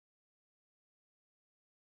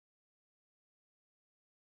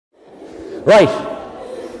Right.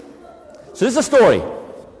 So this is a story.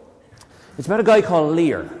 It's about a guy called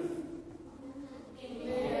Lir.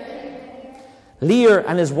 Lir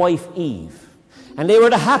and his wife Eve. And they were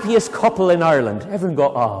the happiest couple in Ireland. Everyone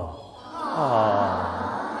go, oh.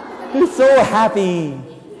 Oh. You're so happy.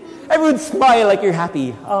 Everyone smile like you're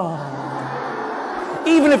happy. Oh.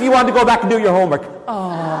 Even if you want to go back and do your homework.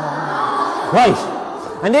 Oh. Right.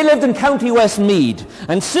 And they lived in County Westmeath.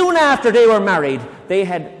 And soon after they were married, they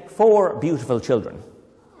had 4 beautiful children.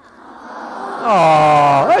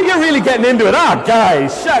 Oh, you're really getting into it. Oh,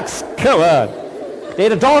 guys, shucks, come on. They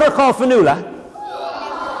had a daughter called Fionnuala.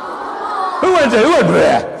 Who went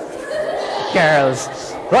there? Girls.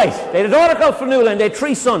 Right, they had a daughter called Fionnuala and they had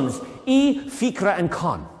 3 sons, Fiachra and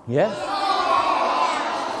Con. Yeah?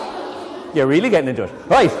 You're really getting into it.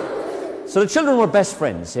 Right, so the children were best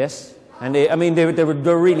friends, yes? And they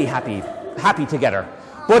were really happy together.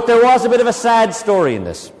 But there was a bit of a sad story in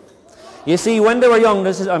this. You see, when they were young,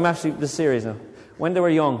 this is serious now. When they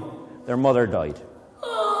were young, their mother died.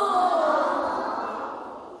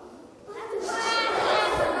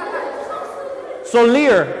 So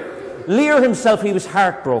Lir himself, he was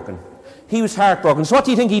heartbroken. He was heartbroken. So what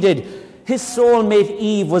do you think he did? His soulmate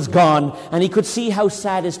Eve was gone, and he could see how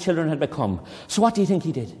sad his children had become. So what do you think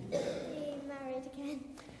he did? He married again.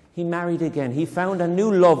 He married again. He found a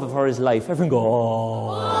new love for his life. Everyone go,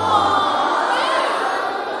 oh.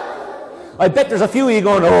 I bet there's a few of you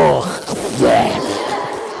going, oh, yeah.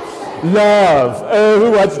 Love. Oh,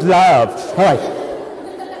 who wants love? All right.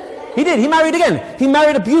 He did. He married again. He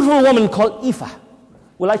married a beautiful woman called Aoife.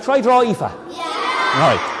 Will I try draw Aoife? Yeah.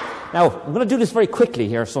 All right. Now, I'm going to do this very quickly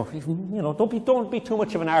here, so, don't be too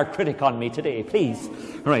much of an art critic on me today, please.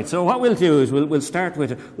 All right, so what we'll do is we'll start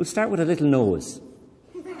with a little nose.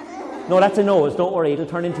 No, that's a nose. Don't worry, it'll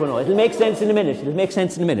turn into a nose. It'll make sense in a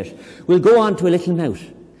minute. We'll go on to a little mouth.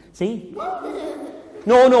 See?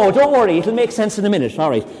 No, don't worry. It'll make sense in a minute. All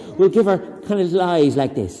right. We'll give her kind of little eyes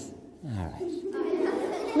like this. All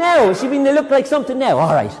right. Now, they look like something now.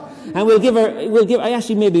 All right. And I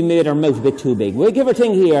actually maybe made her mouth a bit too big. We'll give her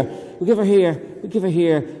thing here. We'll give her here.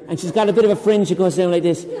 And she's got a bit of a fringe that goes down like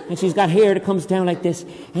this. And she's got hair that comes down like this.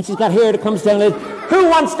 And she's got hair that comes down like this. Who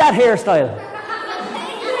wants that hairstyle?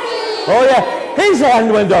 Oh, yeah. His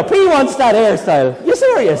hand went up. He wants that hairstyle. You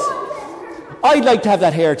serious? I'd like to have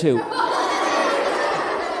that hair too.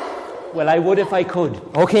 Well, I would if I could.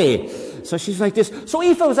 Okay, so she's like this. So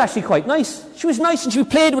Aoife was actually quite nice. She was nice and she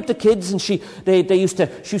played with the kids and she used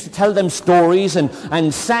to tell them stories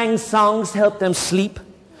and sang songs to help them sleep.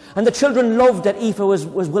 And the children loved that Aoife was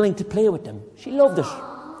willing to play with them. She loved it.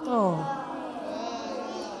 Oh.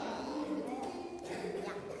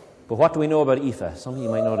 But what do we know about Aoife? Some of you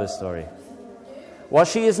might know this story.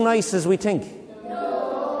 Was she as nice as we think?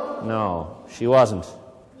 No, she wasn't.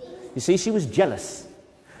 You see, she was jealous.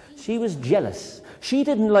 She was jealous. She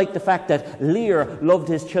didn't like the fact that Lir loved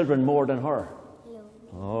his children more than her.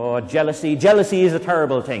 Oh, jealousy. Jealousy is a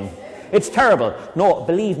terrible thing. It's terrible. No,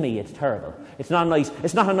 believe me, it's terrible. It's not nice.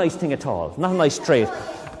 It's not a nice thing at all. Not a nice trait.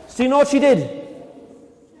 So you know what she did?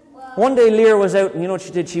 One day Lir was out, and you know what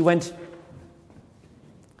she did? She went,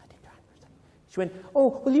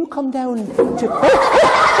 oh, will you come down to...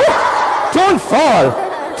 Don't fall!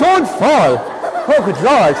 Don't fall! Oh, good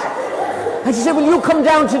Lord. And she said, will you come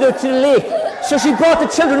down to the lake? So she brought the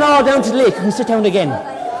children all down to the lake. You can sit down again.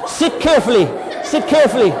 Sit carefully. Sit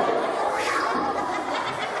carefully.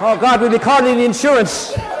 Oh, God, we'll be calling the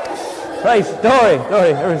insurance. Right, don't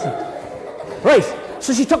worry. Right,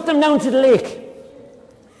 so she took them down to the lake.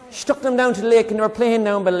 She took them down to the lake and they were playing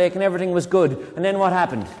down by the lake and everything was good. And then what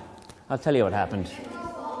happened? I'll tell you what happened.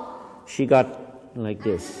 She got like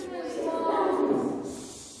this.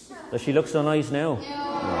 Does she look so nice now?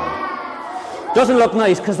 No. Doesn't look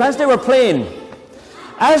nice, because as they were playing,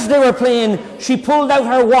 she pulled out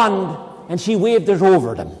her wand and she waved it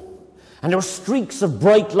over them. And there were streaks of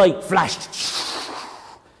bright light flashed.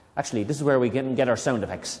 Actually, this is where we can get our sound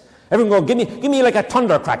effects. Everyone go, give me like a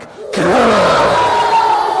thunder crack.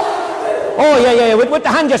 Oh, yeah, with the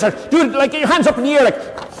hand gesture. Do it like your hands up in the air like...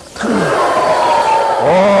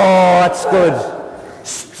 Oh, that's good.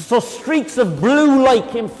 So streaks of blue light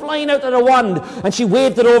came flying out of the wand and she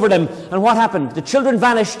waved it over them. And what happened? The children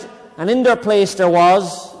vanished and in their place there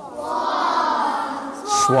was...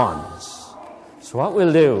 Swans. So what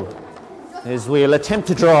we'll do is we'll attempt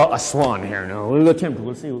to draw a swan here now. We'll see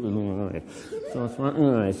what we'll do. So swan,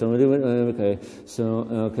 alright, so we'll do it, okay.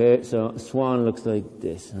 So swan looks like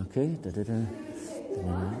this, okay?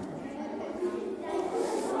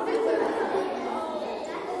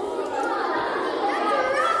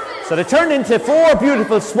 So they turned into 4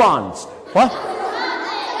 beautiful swans. What?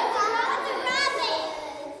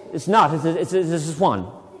 It's not. It's a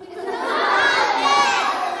swan.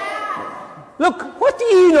 Look, what do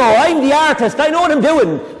you know? I'm the artist. I know what I'm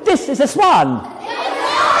doing. This is a swan.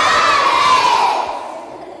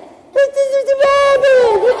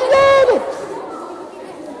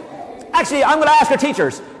 Actually, I'm going to ask our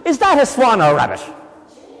teachers, is that a swan or a rabbit?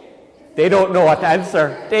 They don't know what to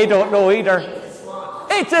answer. They don't know either.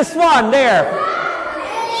 It's a swan there.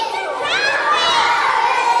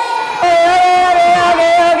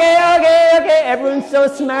 Okay. Everyone's so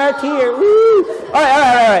smart here. Woo. All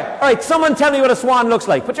right. Someone tell me what a swan looks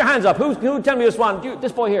like. Put your hands up. Who tell me what a swan?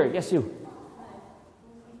 This boy here. Yes, you.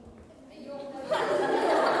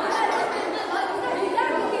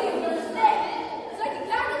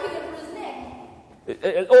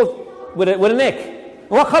 With a neck.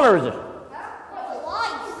 What color is it?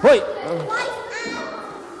 White. White and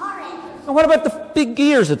orange. And what about the big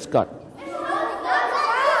ears it's got?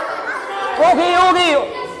 Okay.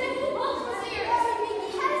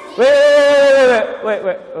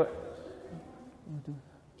 Wait.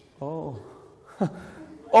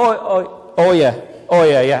 Oh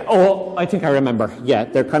yeah. Oh, I think I remember. Yeah,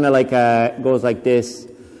 they're kind of like goes like this,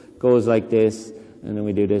 and then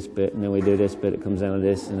we do this bit, and then we do this bit. It comes down like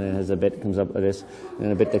this, and then it has a bit that comes up like this, and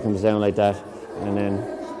then a bit that comes down like that, and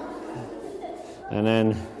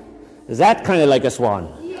then is that kind of like a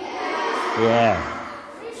swan? Yeah.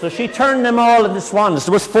 So she turned them all into swans.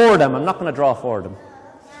 There was 4 of them. I'm not going to draw 4 of them.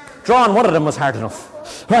 Drawing one of them was hard enough.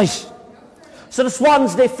 Right. So the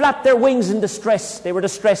swans, they flapped their wings in distress. They were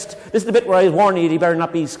distressed. This is the bit where I warn you better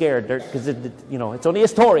not be scared, because it's only a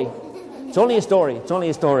story. It's only a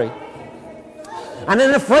story. And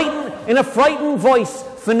in a frightened voice,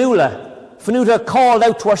 Fanuta called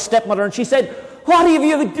out to her stepmother, and she said, What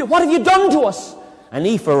have you done to us? And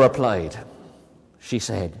Aoife replied, she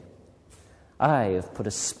said, I have put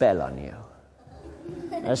a spell on you.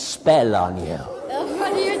 A spell on you.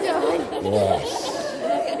 What are you doing? Yes.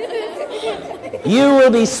 You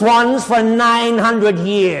will be swans for 900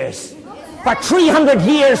 years. For 300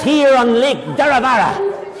 years here on Lake Daravara.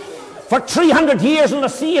 For 300 years on the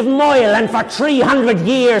Sea of Moyle. And for 300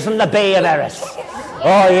 years on the Bay of Eris.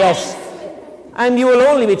 Oh, yes. And you will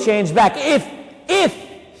only be changed back if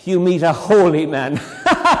you meet a holy man.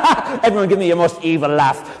 Everyone give me your most evil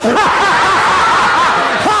laugh.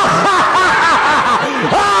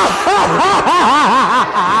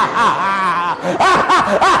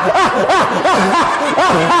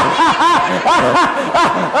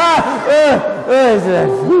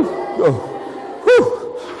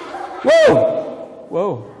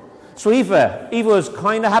 Whoa. So Aoife was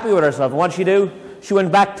kind of happy with herself. And what did she do? She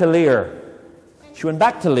went back to Lir.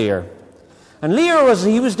 And Lir was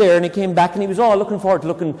there, and he came back, and he was all looking forward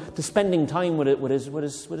to spending time with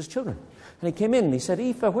his children. And he came in, and he said,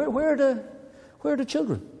 Aoife, where are the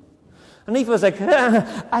children? And Aoife was like,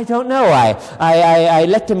 I don't know. I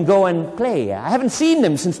let them go and play. I haven't seen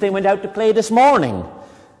them since they went out to play this morning.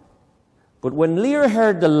 But when Lir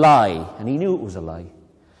heard the lie, and he knew it was a lie,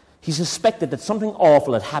 he suspected that something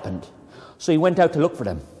awful had happened. So he went out to look for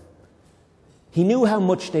them. He knew how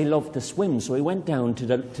much they loved to swim, so he went down to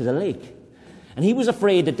the lake. And he was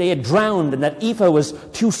afraid that they had drowned and that Aoife was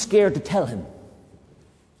too scared to tell him.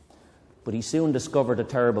 But he soon discovered a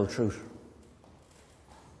terrible truth.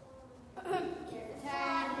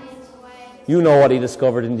 You know what he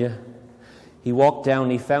discovered, didn't you? He walked down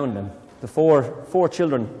and he found them. The four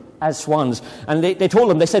children as swans. And they told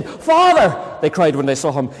him, they said, Father, they cried when they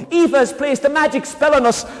saw him, Aoife has placed a magic spell on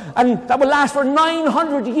us, and that will last for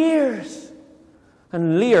 900 years.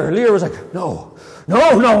 And Lir was like, no.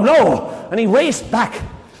 And he raced back.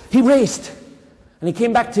 And he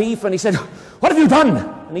came back to Aoife and he said, what have you done?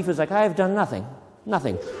 And Aoife was like, I have done nothing.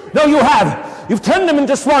 No, you have. You've turned them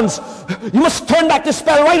into swans. You must turn back the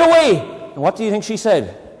spell right away. And what do you think she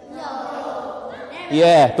said? No.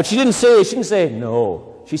 Yeah, but she didn't say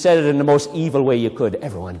no. She said it in the most evil way you could.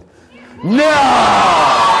 Everyone. No!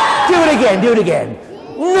 Do it again.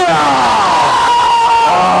 No!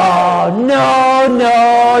 Oh, no.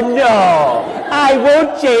 I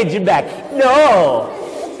won't change it back. No.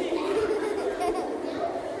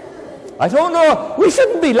 I don't know. We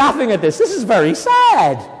shouldn't be laughing at this. This is very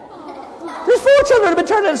sad. These 4 children have been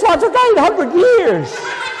turned into swans for 900 years.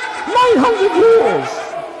 900 years.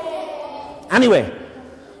 Anyway,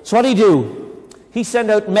 so what did he do? He sent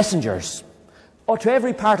out messengers to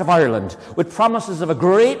every part of Ireland with promises of a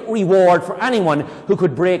great reward for anyone who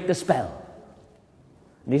could break the spell.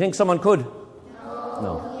 Do you think someone could?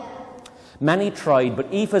 No. Many tried,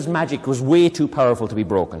 but Aoife's magic was way too powerful to be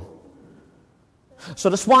broken. So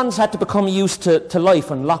the swans had to become used to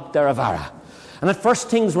life on Loch Daravara. And at first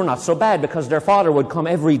things were not so bad because their father would come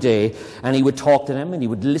every day and he would talk to them and he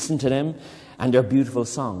would listen to them and their beautiful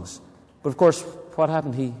songs. But of course, what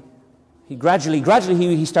happened? He gradually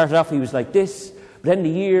he started off, he was like this. But then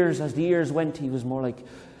as the years went, he was more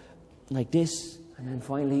like this. And then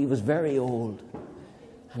finally he was very old.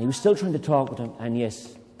 And he was still trying to talk with them. And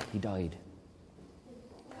yes, he died.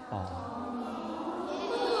 Oh.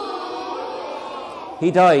 He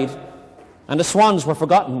died. And the swans were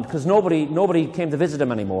forgotten because nobody came to visit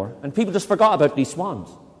him anymore. And people just forgot about these swans.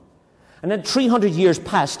 And then 300 years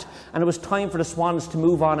passed, and it was time for the swans to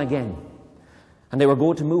move on again. And they were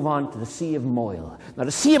going to move on to the Sea of Moyle. Now,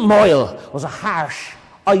 the Sea of Moyle was a harsh,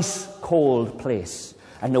 ice-cold place.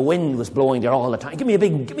 And the wind was blowing there all the time. Give me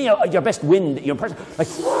your best wind. Like,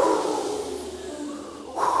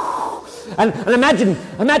 and imagine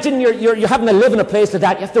you're having to live in a place like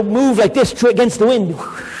that. You have to move like this against the wind.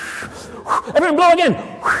 Everyone blow again.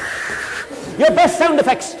 Your best sound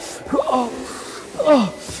effects.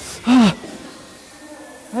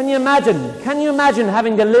 Can you imagine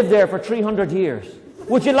having to live there for 300 years?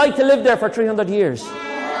 Would you like to live there for 300 years?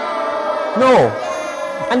 No.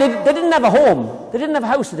 And they didn't have a home. They didn't have a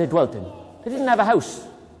house that they dwelt in. They didn't have a house.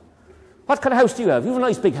 What kind of house do you have? You have a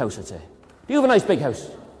nice big house, I'd say. Do you have a nice big house?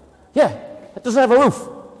 Yeah. It doesn't have a roof.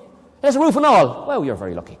 It has a roof and all. Well, you're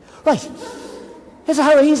very lucky. Right. He's a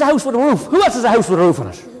house with a roof. Who else has a house with a roof on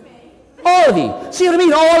it? All of you. See what I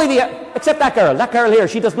mean? All of you. Except that girl. That girl here,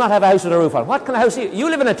 she does not have a house with a roof on it. What kind of house do you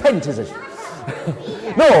live in a tent, is it?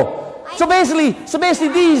 No. So basically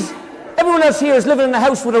everyone else here is living in a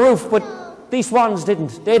house with a roof, but these swans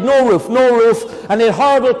didn't. They had no roof, and they had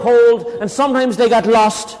horrible cold, and sometimes they got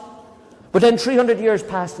lost. But then 300 years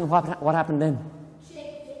passed, and what happened then?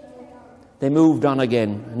 They moved on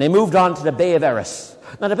again, and they moved on to the Bay of Erris.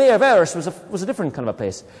 Now, the Bay of Erris was a different kind of a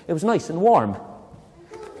place. It was nice and warm.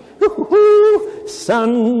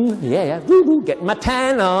 Sun, yeah, getting my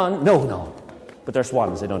tan on. No. But they're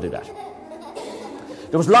swans, they don't do that.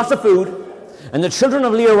 There was lots of food, and the children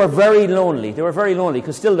of Lir were very lonely. They were very lonely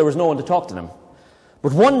because still there was no one to talk to them.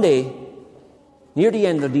 But one day, near the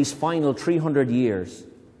end of these final 300 years,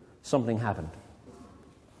 something happened.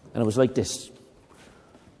 And it was like this.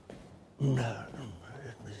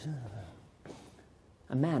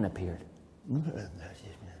 A man appeared. And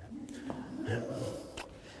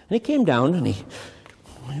he came down and he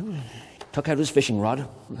took out his fishing rod.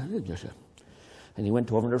 And he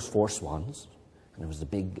went over and there was 4 swans. And there was a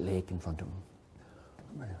big lake in front of him.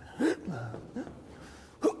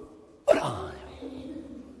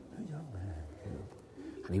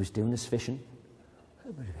 And he was doing his fishing.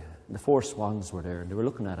 And the 4 swans were there and they were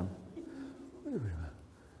looking at him.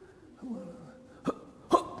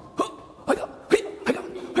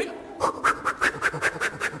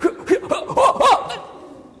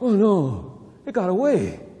 Oh no, it got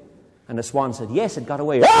away. And the swan said, yes, it got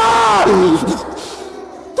away.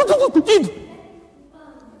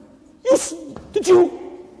 Did you?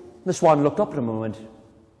 The swan looked up at him and went,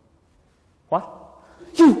 what?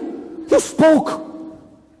 You spoke.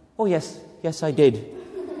 Oh yes, I did.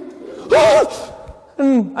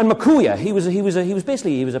 And Makuya, he was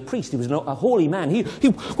a priest. He was a holy man. He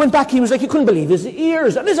went back. He was like, he couldn't believe his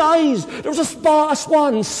ears and his eyes. There was a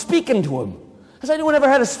swan speaking to him. Has anyone ever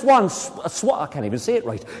had a swan? I can't even say it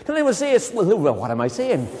right. Can anyone say it? Well, what am I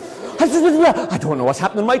saying? I don't know what's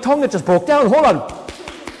happening. My tongue, it just broke down. Hold on.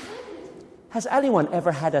 Has anyone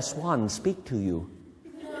ever had a swan speak to you?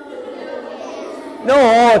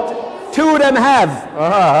 No, 2 of them have.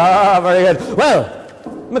 Very good. Well,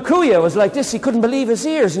 Makuya was like this. He couldn't believe his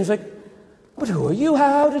ears. He was like, but who are you?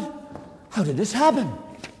 How did this happen?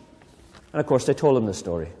 And of course, they told him the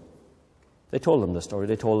story. They told them the story.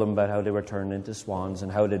 They told them about how they were turned into swans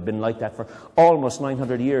and how it had been like that for almost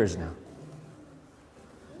 900 years now.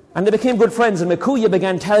 And they became good friends, and Makuya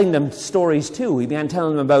began telling them stories too. He began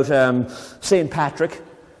telling them about St. Patrick. Does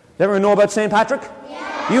everyone know about St. Patrick?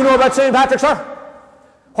 Yeah. You know about St. Patrick, sir?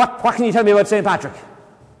 What can you tell me about St. Patrick?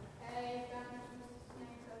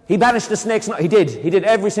 He banished the snakes. He did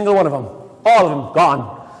every single one of them. All of them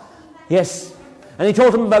gone. Yes. And he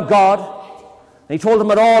told them about God. And he told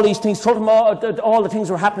them about all these things, told them all the things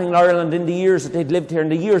that were happening in Ireland in the years that they'd lived here, in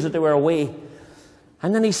the years that they were away.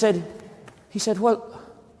 And then he said, well,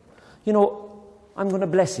 you know, I'm going to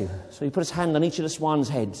bless you. So he put his hand on each of the swans'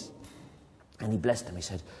 heads. And he blessed them. He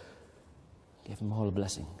said, gave them all a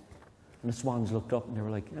blessing. And the swans looked up and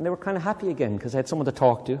they were kind of happy again because they had someone to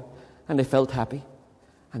talk to. And they felt happy.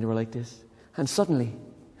 And they were like this. And suddenly,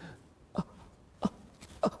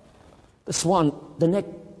 the swan, the neck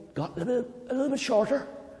got a little bit shorter.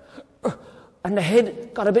 And the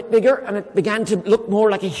head got a bit bigger, and it began to look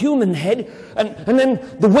more like a human head. And then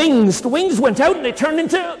the wings went out, and they turned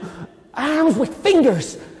into arms with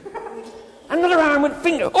fingers. Another arm with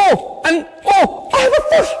fingers. I have a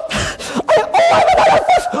foot! I have another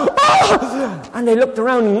foot! Oh! And they looked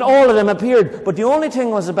around, and all of them appeared. But the only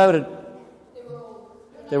thing was about it,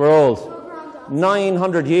 they were old.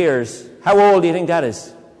 900 years. How old do you think that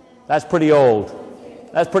is? That's pretty old.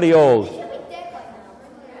 That's pretty old.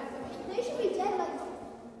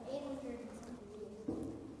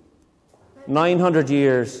 900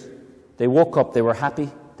 years. They woke up, they were happy,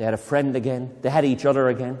 they had a friend again, they had each other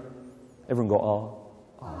again. Everyone go, oh.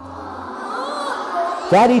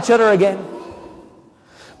 They had each other again.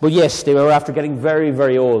 But yes, they were after getting very,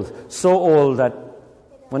 very old. So old that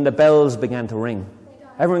when the bells began to ring,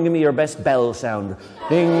 everyone give me your best bell sound.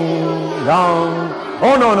 Ding, dong.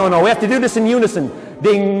 Oh, no, we have to do this in unison.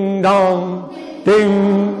 Ding, dong,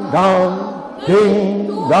 ding, dong, ding,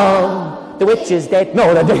 dong. The witch is dead.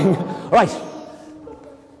 No, the ding. Right.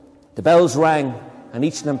 The bells rang, and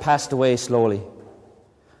each of them passed away slowly.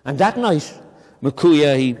 And that night,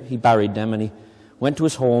 Makuya, he buried them, and he went to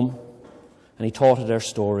his home, and he thought of their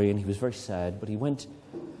story, and he was very sad, but he went,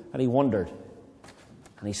 and he wondered,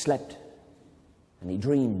 and he slept, and he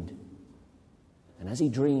dreamed. And as he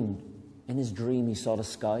dreamed, in his dream he saw the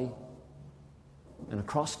sky, and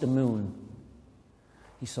across the moon,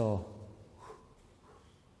 he saw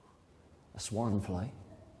a swan fly,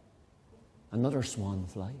 another swan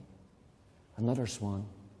fly, another swan,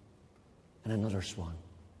 and another swan.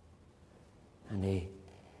 And they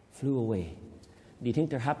flew away. Do you think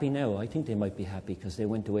they're happy now? I think they might be happy because they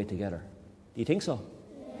went away together. Do you think so?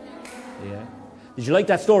 Yeah. Did you like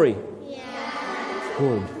that story? Yeah.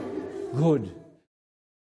 Good. Good.